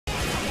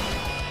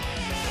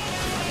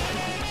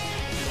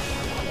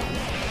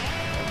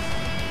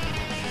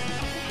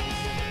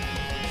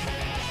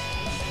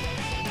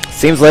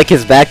Seems like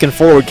his back and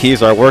forward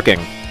keys are working.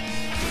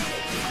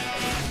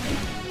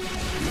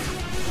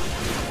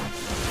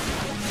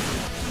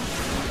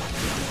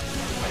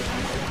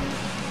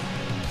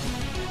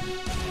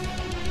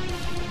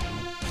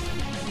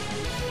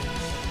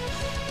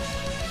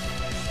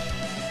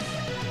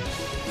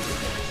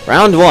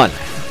 Round 1.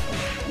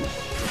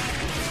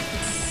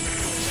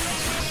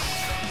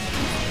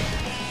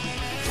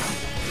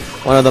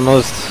 One of the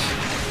most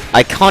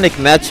iconic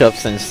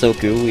matchups in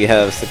Soku. We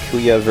have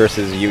Sakuya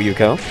versus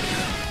Yuyuko.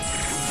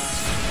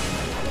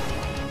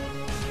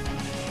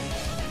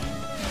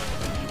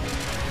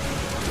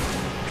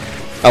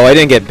 Oh, I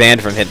didn't get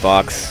banned from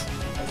Hitbox.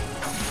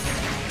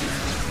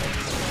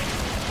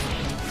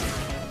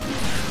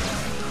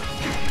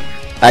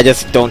 I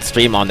just don't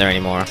stream on there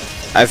anymore.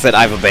 I said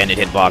I've abandoned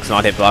Hitbox,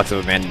 not Hitbox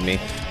have abandoned me.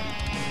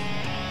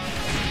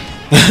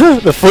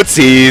 The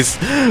footsies!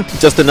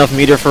 Just enough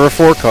meter for a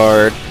 4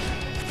 card.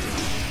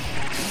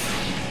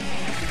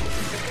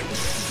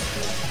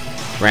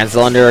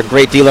 Ranzal under a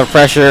great deal of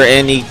pressure,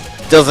 and he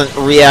doesn't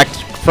react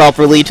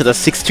properly to the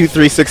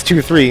 623,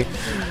 623.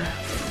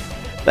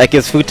 That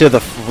gives Futa the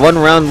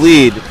 1-round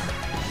lead.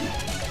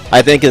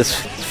 I think his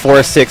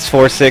 4-6,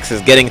 4-6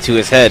 is getting to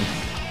his head.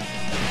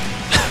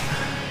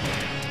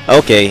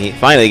 Okay, he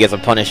finally gets a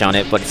punish on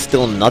it, but it's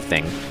still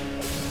nothing.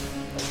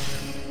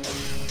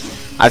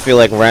 I feel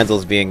like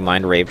Ranzal's being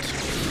mind raped.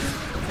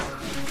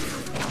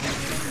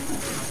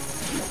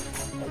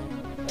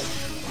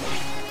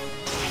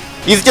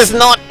 He's just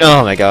not.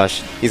 Oh my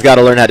gosh. He's got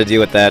to learn how to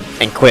deal with that,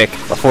 and quick,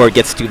 before it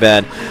gets too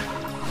bad.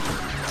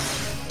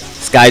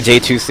 Sky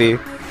J2C.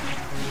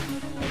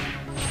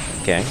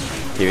 Okay,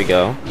 here we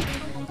go.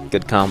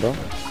 Good combo.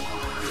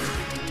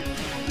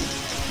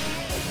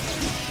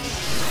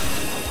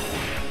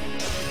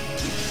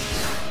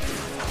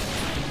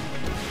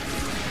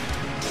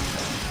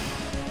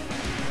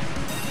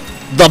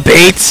 The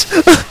bait!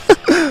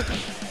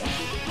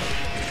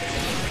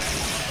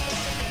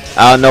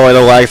 I don't know why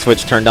the lag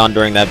switch turned on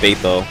during that bait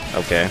though.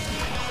 Okay.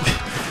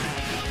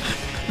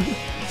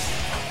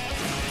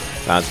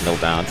 Bounce, no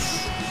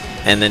bounce.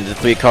 And then the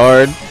 3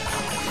 card.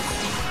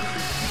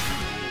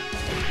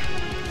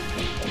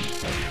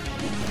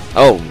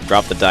 Oh,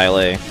 drop the dial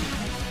A.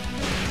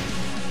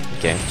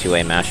 Okay,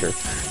 2A masher.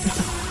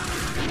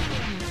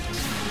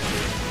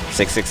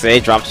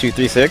 6-6A, drop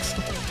 2-3-6.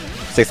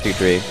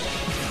 6-2-3.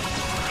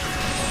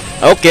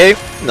 Okay,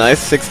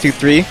 nice,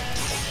 6-2-3.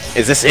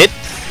 Is this it?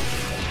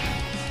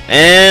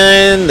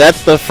 And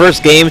that's the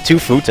first game to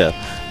Futa.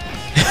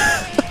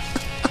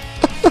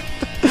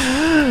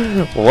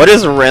 What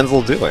is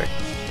Ranzal doing?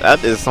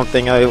 That is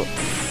something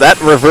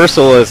that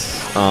reversal is,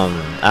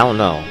 I don't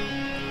know.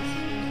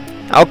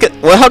 How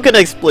can I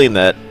explain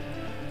that?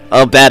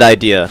 A bad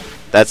idea.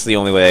 That's the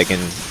only way I can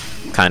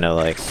kinda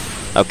like...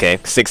 Okay,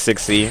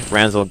 6-6C,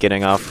 Ranzal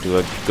getting off to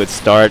a good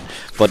start,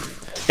 but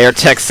Air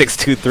Tech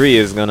 6-2-3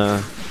 is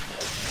gonna...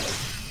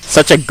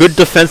 Such a good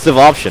defensive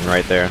option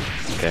right there.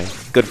 Okay,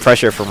 good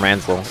pressure from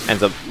Ranzal.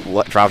 Ends up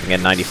dropping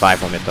at 95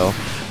 from it though.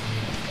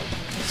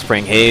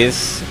 Spring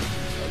Haze.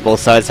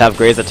 Both sides have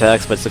Graze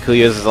attacks, but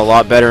Sakuya's is a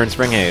lot better in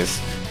Spring Haze.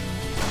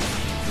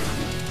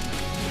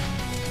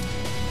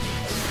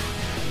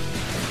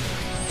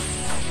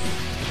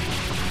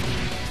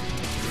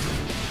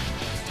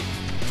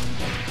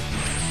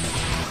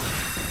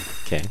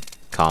 Okay,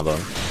 combo.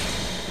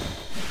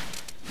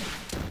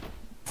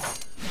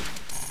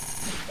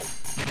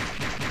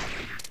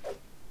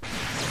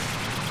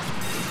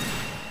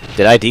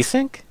 Did I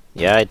desync?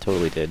 Yeah, I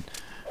totally did.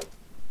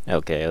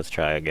 Okay, let's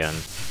try again.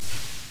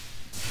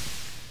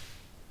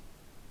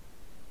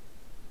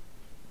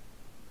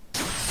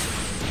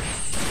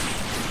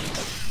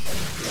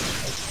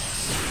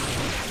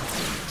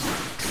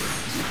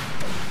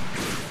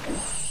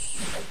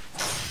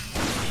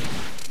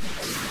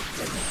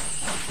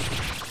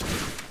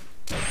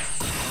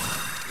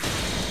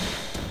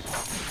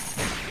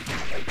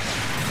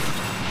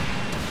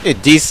 It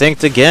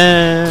desynced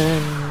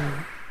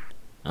again!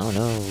 Oh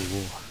no.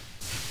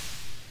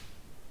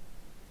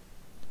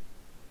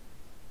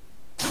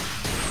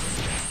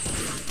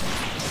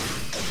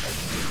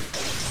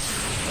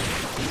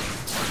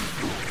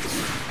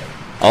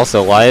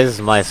 Also, why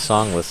is my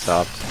song list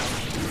stopped?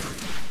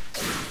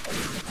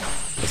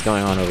 What's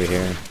going on over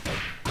here?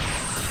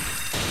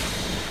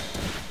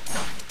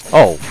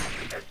 Oh!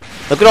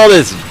 Look at all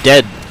this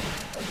dead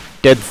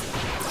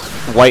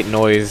white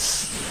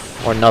noise.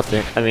 Or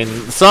nothing. I mean,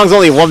 the song's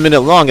only 1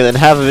 minute long and then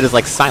half of it is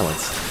like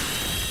silence.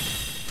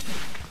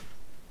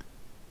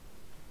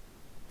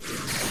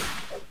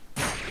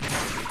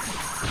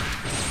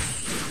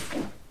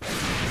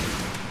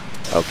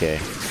 Okay.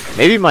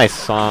 Maybe my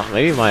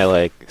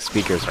like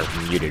speakers are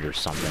muted or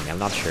something. I'm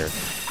not sure.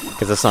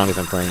 Because the song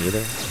isn't playing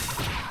either.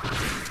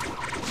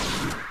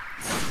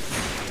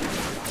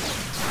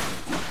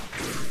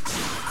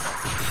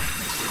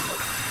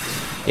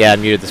 Yeah, I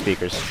muted the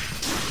speakers.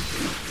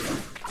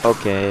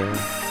 Okay.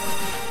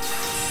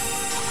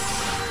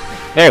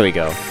 There we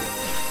go.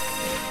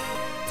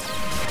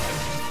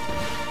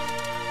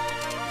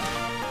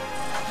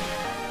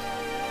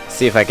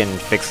 see if I can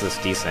fix this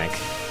desync.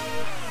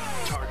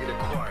 Target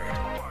acquired.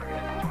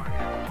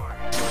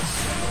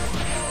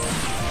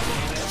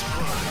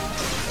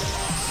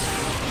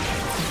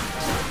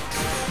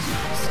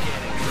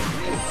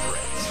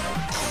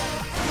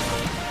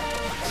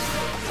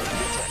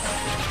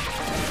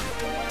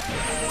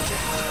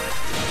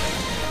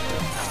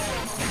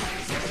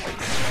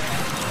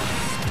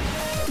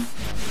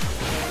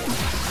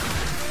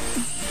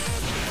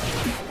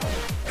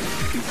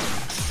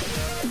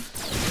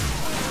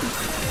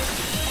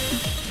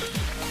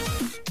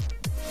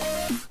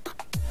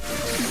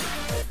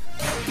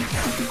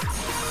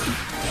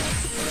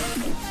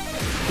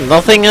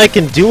 Nothing I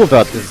can do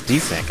about this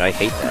desync. I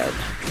hate that.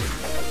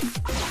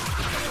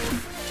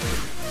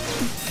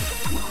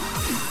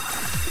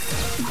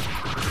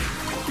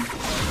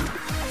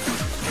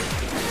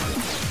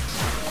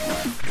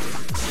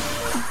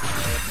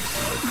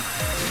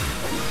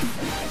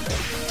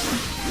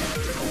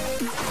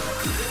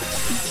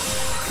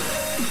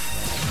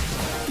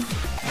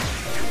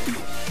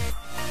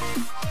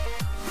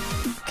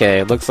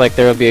 Okay, looks like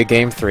there will be a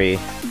game 3.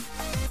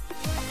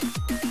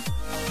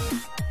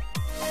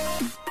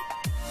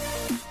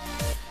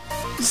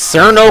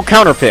 Cirno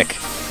counterpick.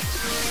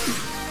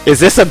 Is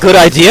this a good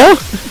idea?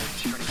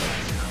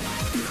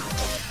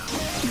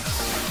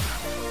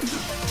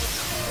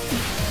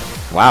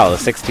 Wow, the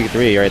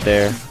 623 right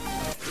there.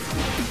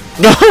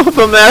 No,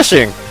 the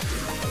mashing.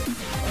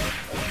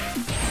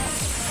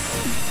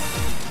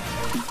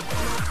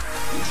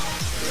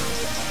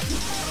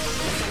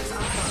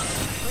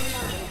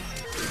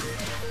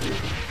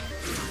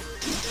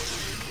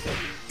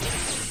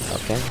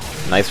 Okay,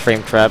 nice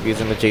frame trap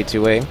using the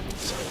J2A.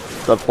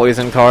 The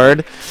poison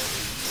card.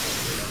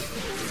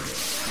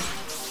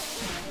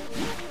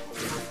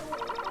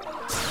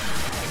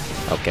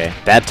 Okay,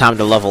 bad time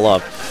to level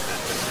up.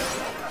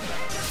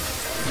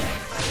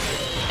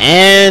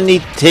 And he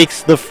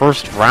takes the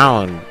first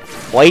round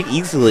quite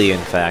easily,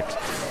 in fact.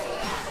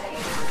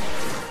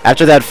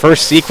 After that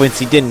first sequence,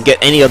 he didn't get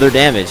any other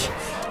damage.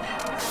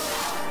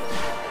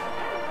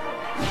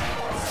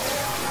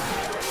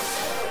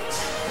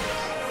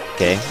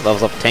 Okay,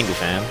 levels up Tengu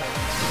Fan.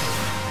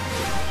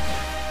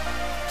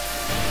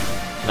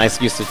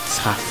 Nice use of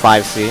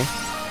 5C.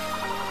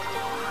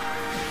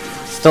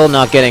 Still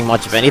not getting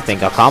much of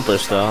anything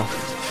accomplished, though.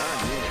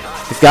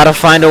 He's got to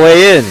find a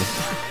way in.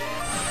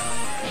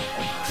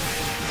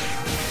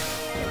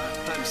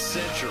 I'm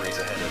centuries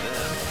ahead of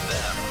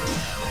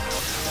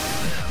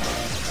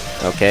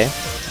them. Okay,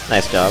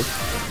 nice job.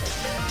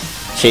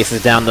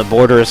 Chases down the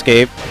border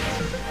escape.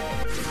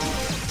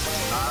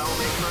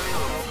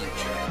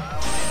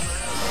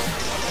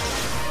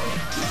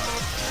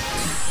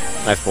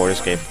 Nice border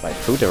escape by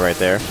Futa right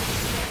there.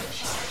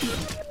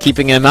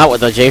 Keeping him out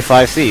with the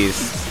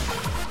J5Cs.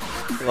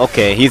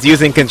 Okay, he's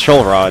using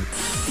Control Rod.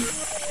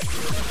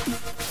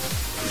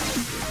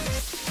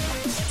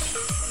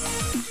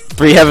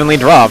 Three heavenly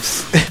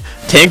drops.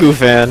 Tengu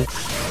Fan.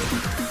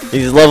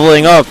 He's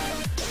leveling up.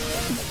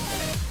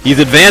 He's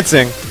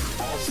advancing.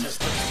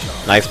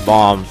 Nice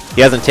bomb.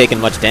 He hasn't taken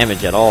much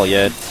damage at all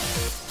yet.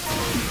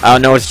 I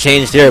don't know what's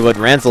changed here, but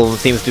Ranzal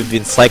seems to have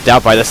been psyched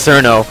out by the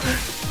Cirno.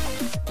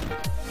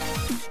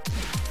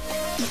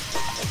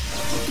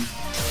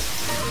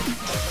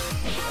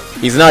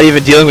 He's not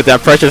even dealing with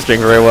that pressure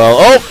string very well.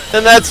 Oh,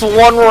 and that's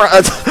one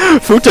round.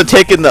 Futa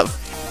taking that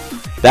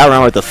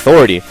round with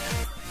authority.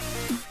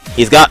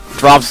 He's got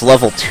drops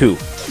level 2.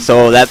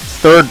 So that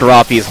third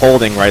drop he's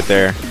holding right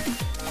there.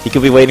 He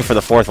could be waiting for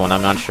the fourth one,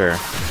 I'm not sure.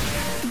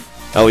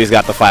 Oh, he's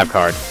got the 5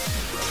 card.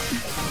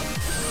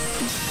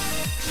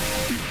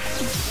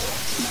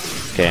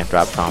 Okay,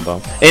 drop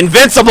combo.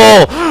 Invincible!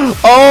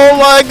 Oh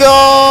my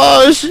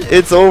gosh!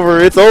 It's over,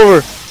 it's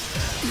over!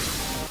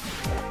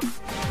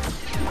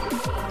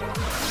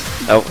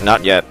 Oh,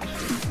 not yet.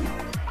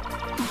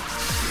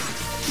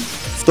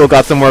 Still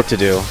got some work to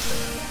do.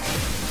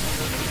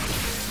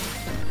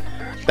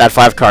 That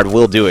 5 card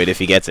will do it if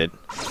he gets it.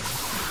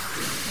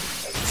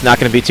 It's not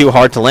going to be too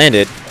hard to land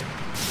it.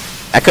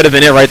 That could have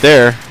been it right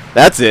there.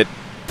 That's it.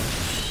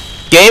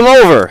 Game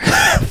over!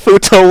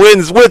 Futa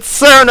wins with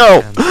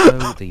Cirno!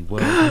 And so the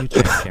World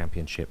YouTube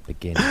Championship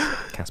begins.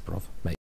 Kasparov